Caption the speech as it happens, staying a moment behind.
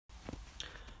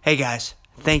Hey guys,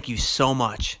 thank you so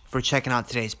much for checking out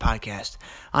today's podcast.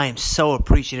 I am so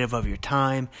appreciative of your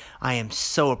time. I am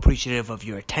so appreciative of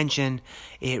your attention.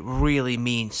 It really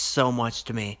means so much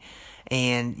to me.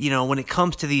 And, when it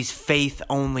comes to these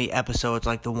faith-only episodes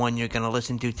like the one you're going to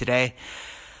listen to today,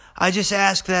 I just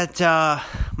ask that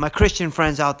my Christian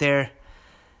friends out there,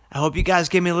 I hope you guys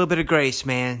give me a little bit of grace,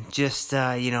 man. I'm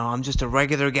just a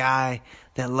regular guy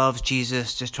that loves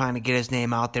Jesus, just trying to get his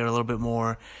name out there a little bit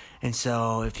more. And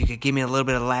so if you could give me a little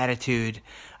bit of latitude,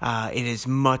 it is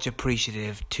much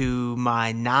appreciative. To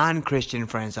my non-Christian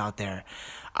friends out there,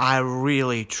 I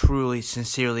really, truly,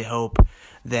 sincerely hope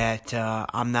that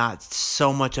I'm not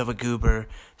so much of a goober,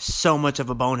 so much of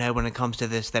a bonehead when it comes to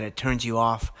this that it turns you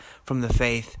off from the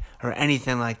faith or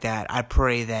anything like that. I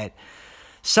pray that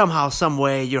somehow, some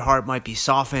way, your heart might be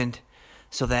softened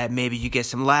so that maybe you get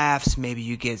some laughs, maybe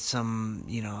you get some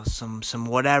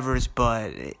whatevers,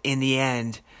 but in the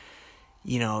end,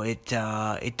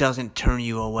 it doesn't turn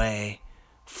you away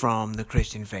from the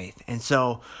Christian faith. And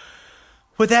so,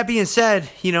 with that being said,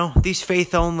 these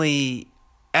faith-only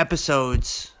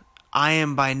episodes, I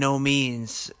am by no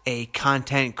means a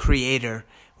content creator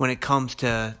when it comes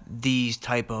to these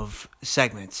type of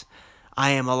segments. I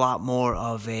am a lot more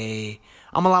of a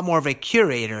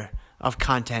curator of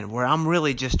content where I'm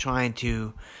really just trying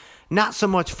to not so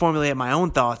much formulate my own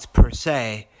thoughts per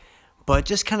se, but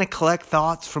just kind of collect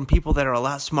thoughts from people that are a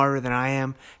lot smarter than I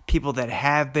am, people that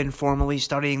have been formally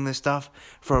studying this stuff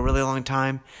for a really long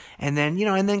time, and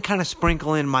then kind of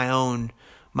sprinkle in my own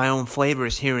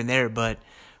flavors here and there. But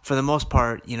for the most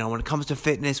part, when it comes to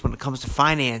fitness, when it comes to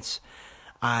finance,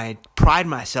 I pride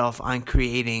myself on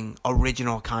creating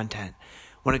original content.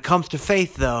 When it comes to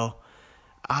faith, though,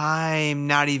 I'm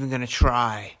not even going to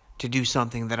try to do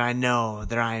something that I know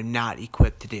that I am not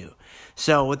equipped to do.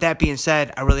 So with that being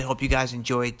said, I really hope you guys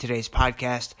enjoyed today's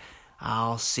podcast.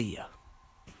 I'll see ya.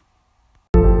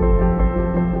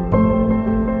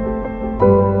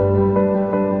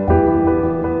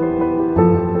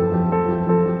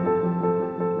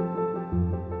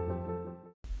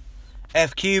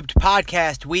 F Cubed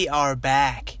Podcast, we are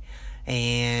back.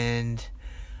 And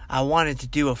I wanted to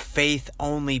do a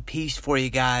faith-only piece for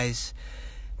you guys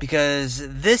because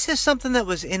this is something that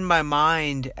was in my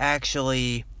mind,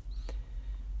 actually,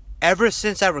 ever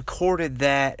since I recorded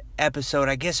that episode.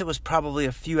 I guess it was probably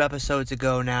a few episodes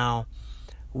ago now,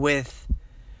 with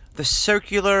the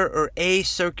circular or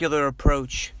acircular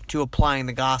approach to applying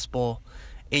the gospel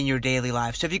in your daily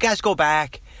life. So if you guys go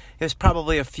back, it was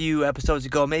probably a few episodes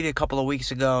ago, maybe a couple of weeks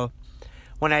ago,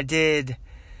 when I did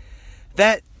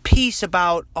that piece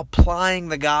about applying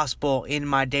the gospel in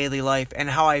my daily life and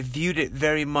how I viewed it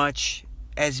very much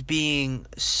as being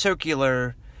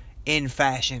circular in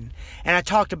fashion. And I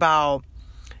talked about,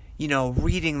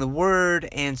 reading the word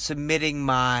and submitting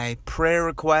my prayer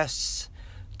requests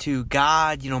to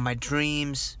God, my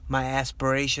dreams, my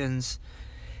aspirations,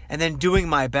 and then doing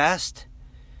my best.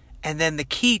 And then the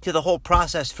key to the whole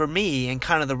process for me, and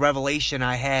kind of the revelation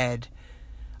I had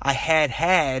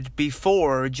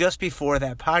before, just before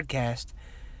that podcast,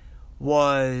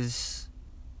 was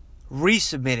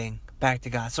resubmitting back to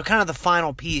God. So kind of the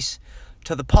final piece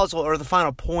to the puzzle, or the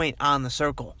final point on the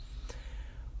circle.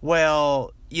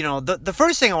 Well, the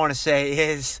first thing I want to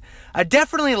say is I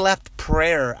definitely left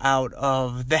prayer out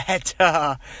of that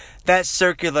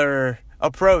circular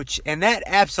approach, and that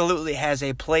absolutely has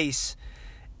a place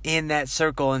in that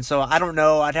circle. And so I don't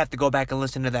know, I'd have to go back and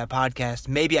listen to that podcast.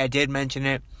 Maybe I did mention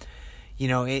it.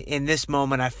 In this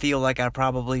moment, I feel like I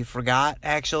probably forgot,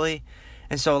 actually.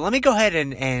 And so let me go ahead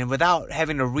and without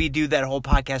having to redo that whole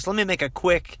podcast, let me make a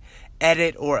quick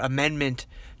edit or amendment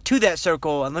to that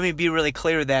circle. And let me be really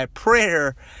clear that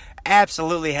prayer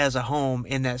absolutely has a home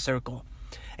in that circle.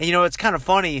 And it's kind of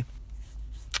funny.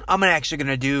 I'm actually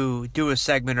going to do a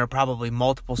segment, or probably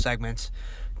multiple segments,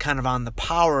 kind of on the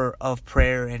power of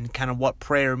prayer and kind of what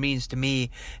prayer means to me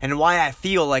and why I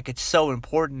feel like it's so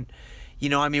important.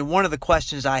 One of the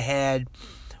questions I had,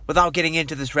 without getting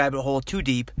into this rabbit hole too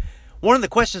deep, one of the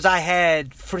questions I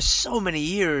had for so many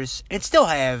years, and still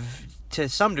have to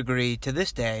some degree to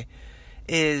this day,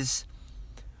 is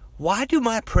why do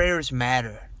my prayers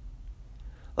matter?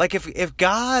 Like, if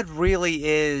God really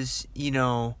is,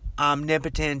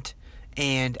 omnipotent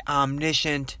and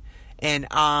omniscient and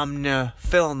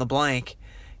fill in the blank,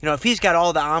 if he's got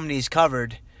all the omnis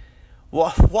covered,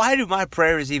 why do my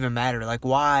prayers even matter? Like,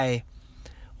 why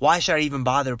should I even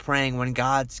bother praying when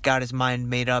God's got his mind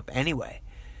made up anyway?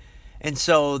 And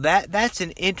so that's an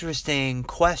interesting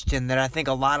question that I think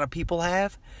a lot of people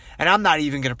have. And I'm not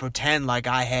even going to pretend like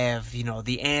I have,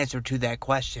 the answer to that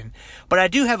question. But I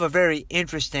do have a very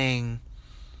interesting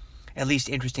at least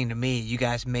interesting to me. You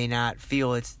guys may not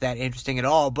feel it's that interesting at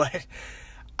all, but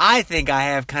I think I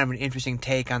have kind of an interesting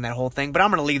take on that whole thing. But I'm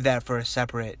going to leave that for a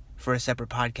separate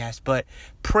podcast. But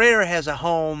prayer has a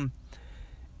home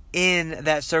in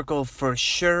that circle for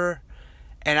sure.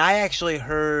 And I actually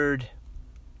heard,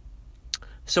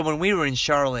 so when we were in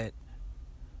Charlotte,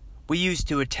 we used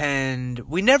to attend,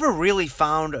 we never really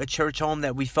found a church home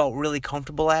that we felt really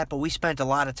comfortable at, but we spent a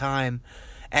lot of time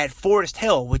at Forest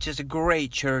Hill, which is a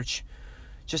great church.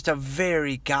 Just a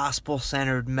very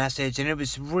gospel-centered message, and it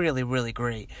was really, really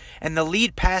great. And the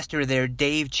lead pastor there,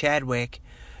 Dave Chadwick,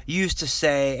 used to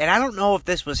say, and I don't know if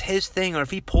this was his thing or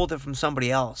if he pulled it from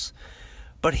somebody else,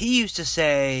 but he used to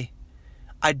say,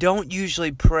 I don't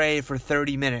usually pray for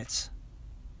 30 minutes,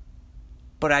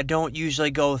 but I don't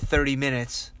usually go 30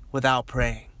 minutes without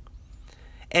praying.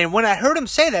 And when I heard him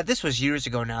say that, this was years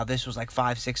ago now, this was like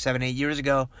 5, 6, 7, 8 years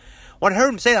ago, when I heard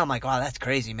him say that, I'm like, wow, that's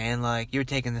crazy, man. Like, you're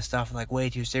taking this stuff, like, way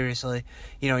too seriously.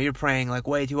 You know, you're praying, like,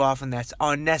 way too often. That's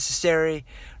unnecessary,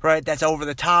 right? That's over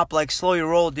the top. Like, slow your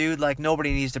roll, dude. Like,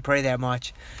 nobody needs to pray that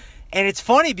much. And it's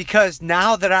funny because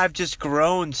now that I've just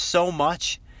grown so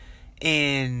much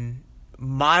in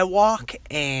my walk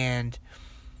and,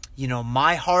 you know,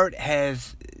 my heart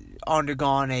has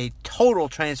undergone a total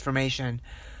transformation,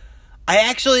 I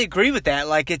actually agree with that.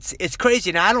 Like, it's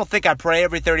crazy. Now, I don't think I pray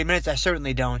every 30 minutes. I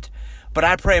certainly don't. But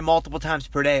I pray multiple times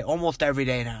per day, almost every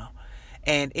day now.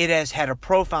 And it has had a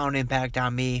profound impact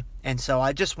on me. And so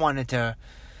I just wanted to,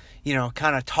 you know,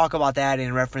 kind of talk about that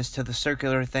in reference to the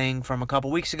circular thing from a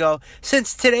couple weeks ago.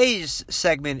 Since today's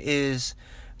segment is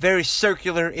very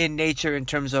circular in nature in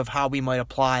terms of how we might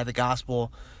apply the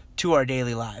gospel to our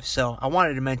daily lives. So I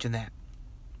wanted to mention that.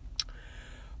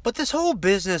 But this whole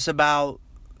business about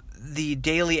the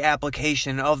daily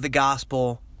application of the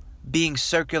gospel being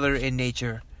circular in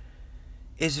nature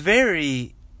is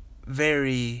very,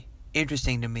 very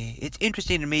interesting to me. It's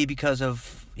interesting to me because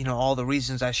of, you know, all the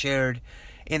reasons I shared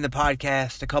in the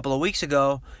podcast a couple of weeks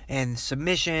ago, and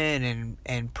submission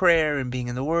and prayer and being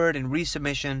in the Word and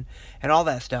resubmission and all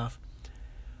that stuff.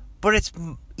 But it's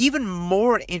even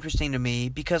more interesting to me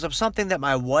because of something that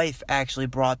my wife actually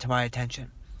brought to my attention.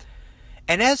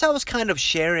 And as I was kind of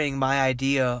sharing my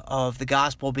idea of the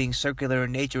gospel being circular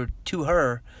in nature to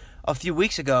her a few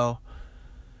weeks ago,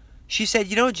 she said,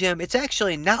 you know, Jim, it's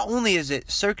actually, not only is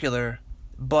it circular,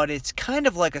 but it's kind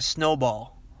of like a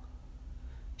snowball.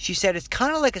 She said it's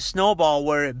kind of like a snowball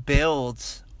where it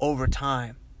builds over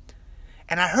time.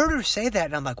 And I heard her say that,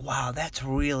 and I'm like, wow, that's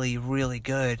really, really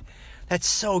good. That's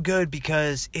so good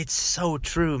because it's so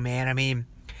true, man. I mean,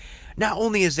 not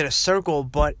only is it a circle,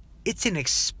 but it's an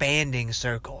expanding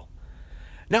circle.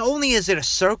 Not only is it a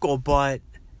circle, but,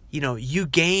 you know, you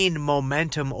gain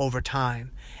momentum over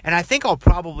time. And I think I'll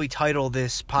probably title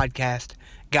this podcast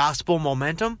Gospel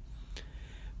Momentum,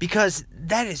 because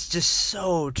that is just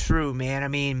so true, man. I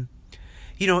mean,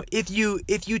 you know, if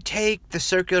you take the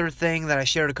circular thing that I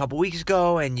shared a couple weeks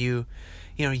ago and you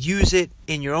know, use it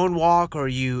in your own walk, or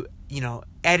you know,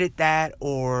 edit that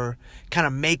or kind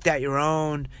of make that your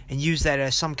own and use that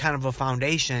as some kind of a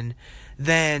foundation,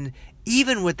 then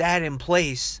even with that in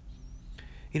place,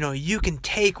 you know, you can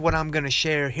take what I'm going to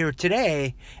share here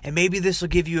today, and maybe this will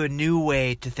give you a new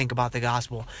way to think about the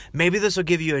gospel. Maybe this will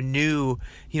give you a new,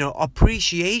 you know,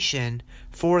 appreciation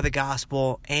for the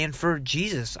gospel and for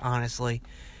Jesus, honestly,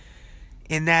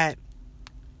 in that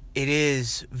it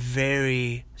is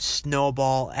very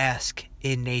snowball-esque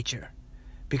in nature,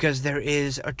 because there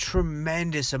is a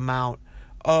tremendous amount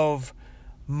of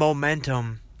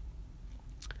momentum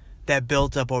that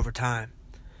built up over time.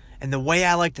 And the way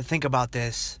I like to think about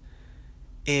this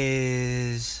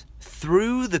is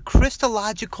through the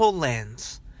Christological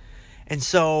lens. And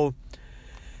so,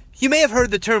 you may have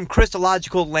heard the term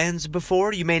Christological lens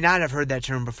before. You may not have heard that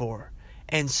term before.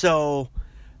 And so,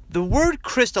 the word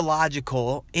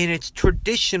Christological in its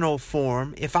traditional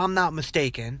form, if I'm not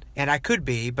mistaken, and I could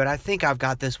be, but I think I've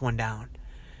got this one down.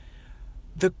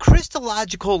 The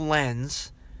Christological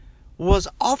lens was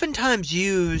oftentimes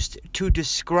used to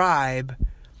describe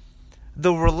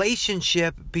the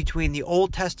relationship between the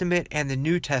Old Testament and the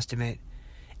New Testament,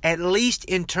 at least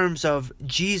in terms of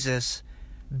Jesus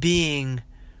being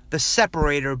the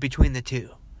separator between the two.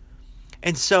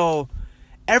 And so,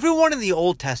 everyone in the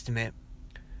Old Testament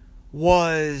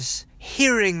was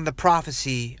hearing the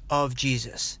prophecy of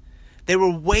Jesus. They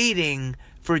were waiting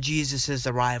for Jesus'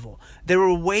 arrival. They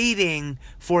were waiting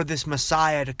for this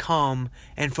Messiah to come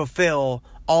and fulfill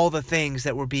all the things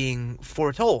that were being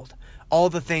foretold, all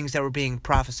the things that were being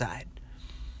prophesied.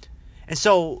 And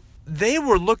so they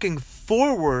were looking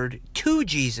forward to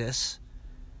Jesus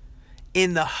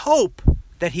in the hope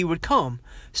that he would come.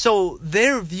 So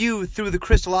their view through the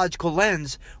Christological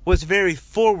lens was very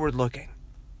forward-looking.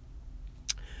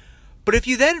 But if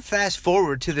you then fast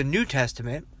forward to the New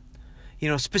Testament,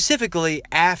 specifically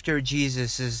after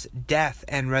Jesus' death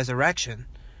and resurrection,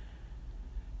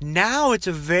 now it's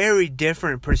a very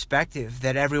different perspective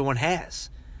that everyone has,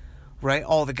 right?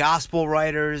 All the gospel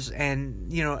writers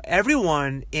and,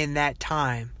 everyone in that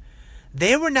time,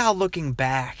 they were now looking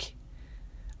back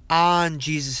on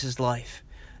Jesus' life.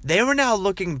 They were now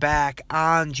looking back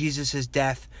on Jesus'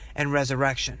 death and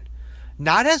resurrection,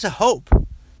 not as a hope,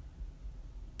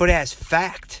 but as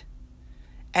fact,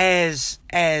 as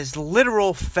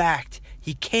literal fact.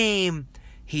 He came,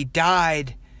 he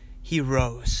died, he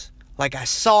rose. Like, I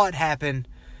saw it happen.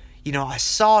 I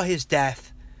saw his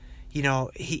death.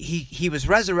 He was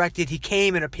resurrected. He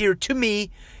came and appeared to me.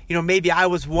 Maybe I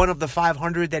was one of the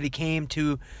 500 that he came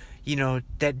to,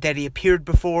 that he appeared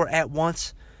before at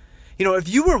once. If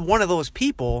you were one of those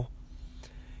people,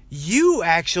 you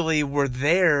actually were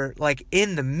there, like,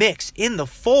 in the mix, in the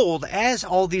fold, as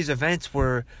all these events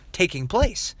were taking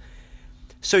place.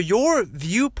 So your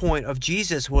viewpoint of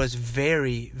Jesus was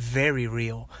very, very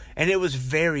real, and it was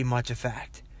very much a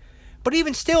fact. But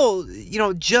even still,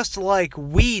 just like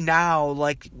we now,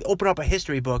 like, open up a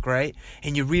history book, right?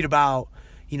 And you read about,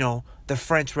 the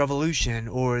French Revolution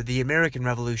or the American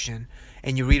Revolution,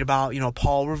 and you read about,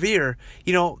 Paul Revere,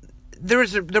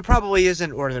 there probably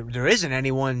isn't, or there isn't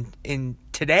anyone in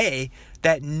today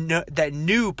that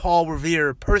knew Paul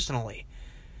Revere personally.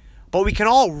 But we can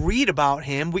all read about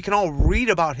him. We can all read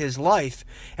about his life.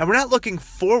 And we're not looking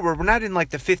forward. We're not in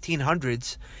like the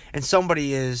 1500s and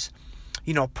somebody is,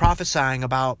 prophesying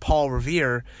about Paul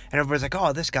Revere. And everybody's like,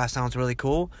 oh, this guy sounds really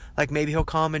cool. Like, maybe he'll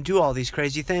come and do all these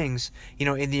crazy things,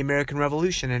 in the American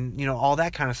Revolution and, all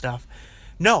that kind of stuff.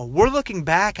 No, we're looking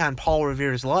back on Paul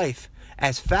Revere's life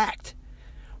as fact.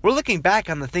 We're looking back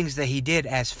on the things that he did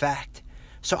as fact.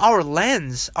 So our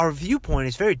lens, our viewpoint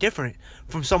is very different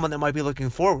from someone that might be looking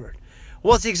forward.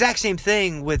 Well, it's the exact same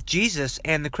thing with Jesus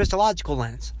and the Christological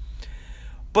lens.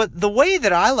 But the way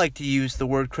that I like to use the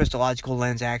word Christological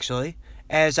lens, actually,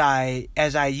 as I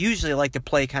usually like to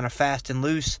play kind of fast and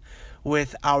loose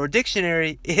with our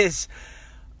dictionary, is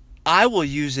I will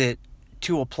use it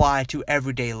to apply to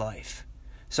everyday life.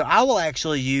 So I will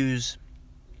actually use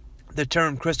the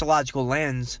term Christological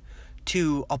lens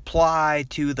to apply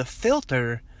to the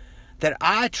filter that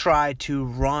I try to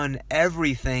run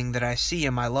everything that I see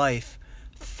in my life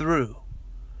through.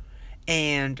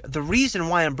 And the reason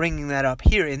why I'm bringing that up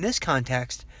here in this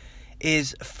context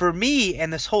is, for me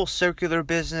and this whole circular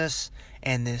business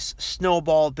and this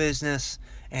snowball business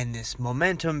and this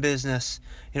momentum business,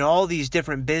 all these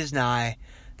different biznai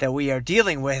that we are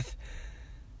dealing with,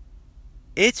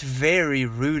 it's very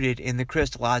rooted in the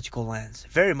Christological lens,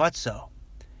 very much so.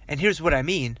 And here's what I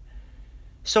mean.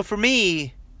 So for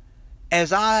me,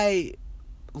 as I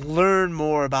learn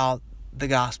more about the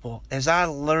gospel, as I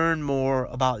learn more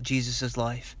about Jesus'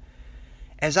 life,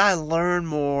 as I learn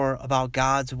more about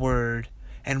God's word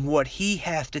and what he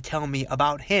has to tell me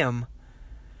about him,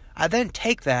 I then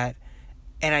take that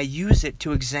and I use it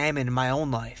to examine my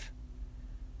own life.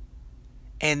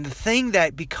 And the thing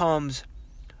that becomes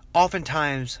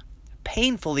oftentimes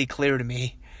painfully clear to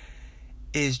me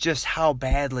is just how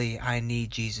badly I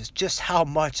need Jesus, just how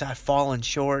much I've fallen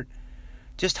short,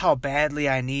 just how badly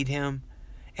I need him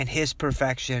and his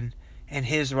perfection and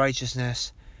his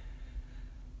righteousness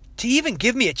to even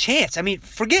give me a chance. I mean,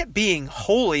 forget being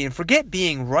holy and forget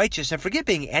being righteous and forget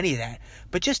being any of that,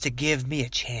 but just to give me a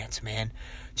chance, man.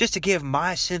 Just to give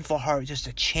my sinful heart just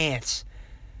a chance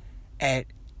at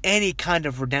any kind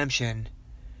of redemption.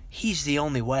 He's the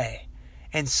only way.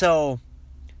 And so,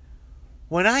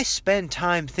 when I spend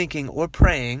time thinking or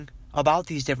praying about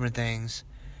these different things,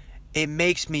 it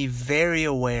makes me very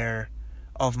aware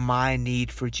of my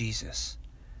need for Jesus.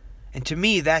 And to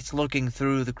me, that's looking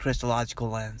through the Christological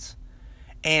lens.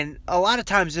 And a lot of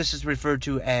times this is referred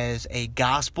to as a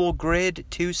gospel grid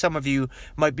too. Some of you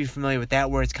might be familiar with that,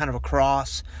 where it's kind of a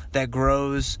cross that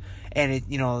grows, and it,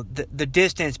 the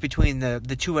distance between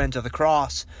the two ends of the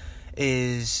cross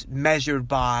is measured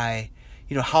by,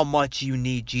 how much you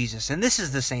need Jesus. And this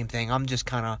is the same thing. I'm just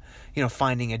kind of,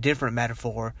 finding a different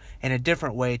metaphor and a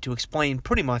different way to explain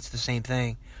pretty much the same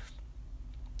thing.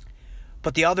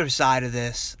 But the other side of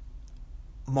this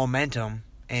momentum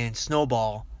and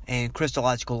snowball and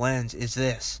Christological lens is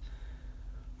this.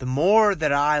 The more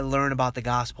that I learn about the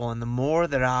gospel and the more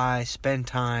that I spend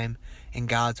time in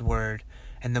God's word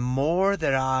and the more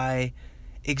that I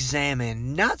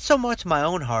examine not so much my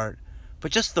own heart,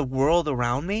 but just the world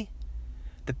around me,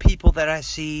 the people that I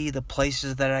see, the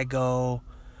places that I go,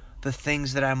 the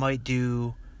things that I might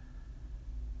do,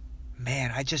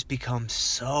 man, I just become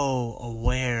so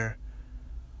aware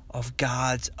of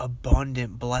God's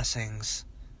abundant blessings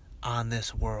on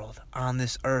this world, on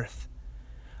this earth.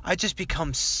 I just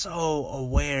become so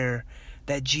aware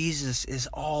that Jesus is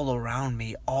all around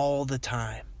me all the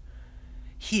time.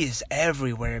 He is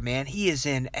everywhere, man. He is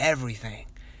in everything.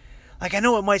 Like, I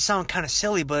know it might sound kind of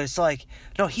silly, but it's like,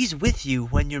 no, he's with you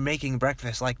when you're making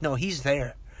breakfast. Like, no, he's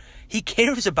there. He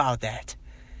cares about that.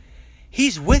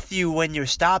 He's with you when you're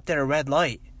stopped at a red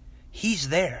light. He's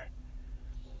there.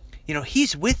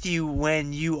 He's with you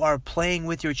when you are playing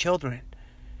with your children.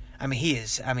 He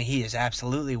is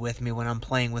absolutely with me when I'm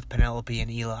playing with Penelope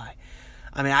and Eli.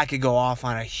 I could go off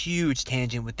on a huge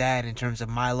tangent with that in terms of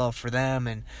my love for them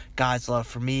and God's love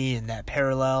for me and that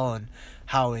parallel and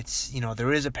how it's,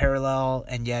 there is a parallel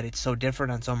and yet it's so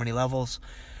different on so many levels.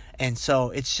 And so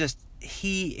it's just,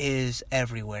 he is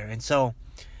everywhere. And so,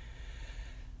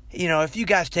 if you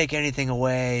guys take anything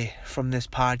away from this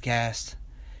podcast,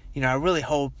 I really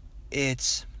hope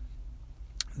it's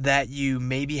that you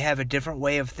maybe have a different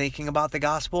way of thinking about the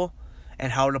gospel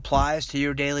and how it applies to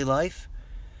your daily life.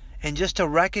 And just to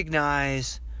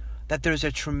recognize that there's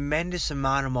a tremendous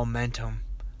amount of momentum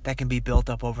that can be built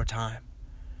up over time.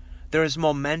 There is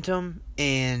momentum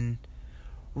in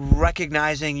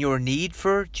recognizing your need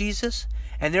for Jesus,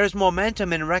 and there's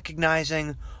momentum in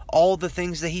recognizing all the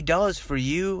things that he does for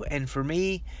you and for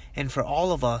me and for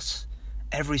all of us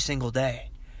every single day.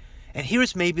 And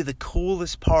here's maybe the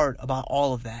coolest part about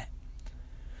all of that.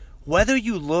 Whether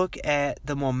you look at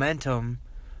the momentum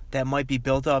that might be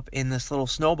built up in this little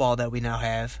snowball that we now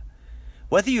have,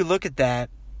 whether you look at that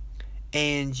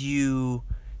and you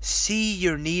see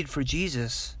your need for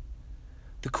Jesus,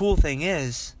 the cool thing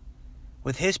is,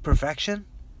 with his perfection,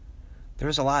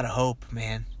 there's a lot of hope,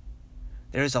 man.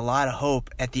 There's a lot of hope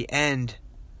at the end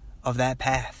of that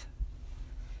path.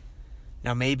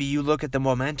 Now maybe you look at the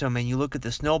momentum and you look at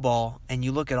the snowball and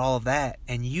you look at all of that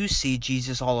and you see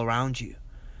Jesus all around you.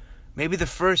 Maybe the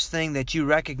first thing that you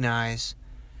recognize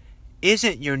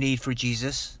isn't your need for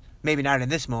Jesus. Maybe not in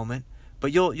this moment,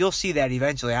 but you'll see that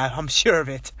eventually. I'm sure of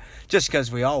it, just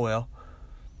because we all will.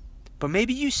 But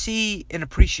maybe you see an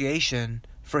appreciation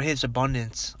for his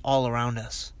abundance all around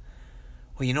us.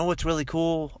 Well, you know what's really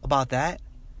cool about that?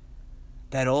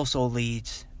 That also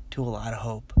leads to a lot of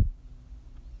hope.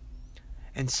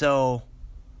 And so,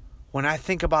 when I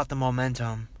think about the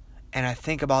momentum, and I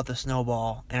think about the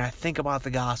snowball, and I think about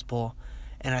the gospel,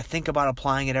 and I think about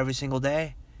applying it every single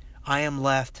day, I am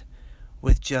left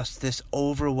with just this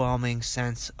overwhelming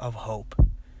sense of hope.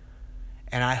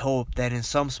 And I hope that in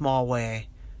some small way,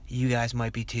 you guys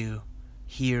might be too,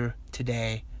 here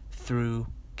today through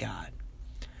God.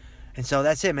 And so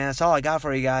that's it, man. That's all I got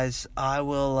for you guys.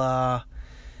 I'll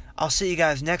see you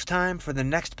guys next time for the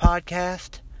next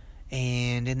podcast.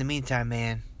 And in the meantime,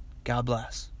 man, God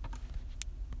bless.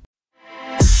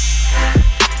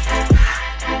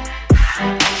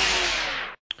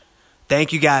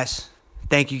 Thank you guys.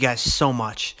 Thank you guys so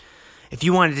much. If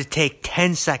you wanted to take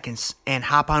 10 seconds and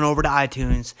hop on over to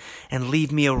iTunes and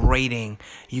leave me a rating,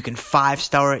 you can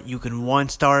 5-star it, you can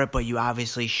 1-star it, but you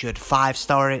obviously should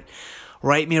 5-star it.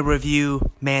 Write me a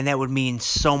review. Man, that would mean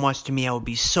so much to me. I would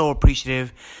be so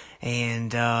appreciative.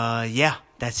 And yeah,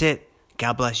 that's it.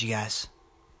 God bless you guys.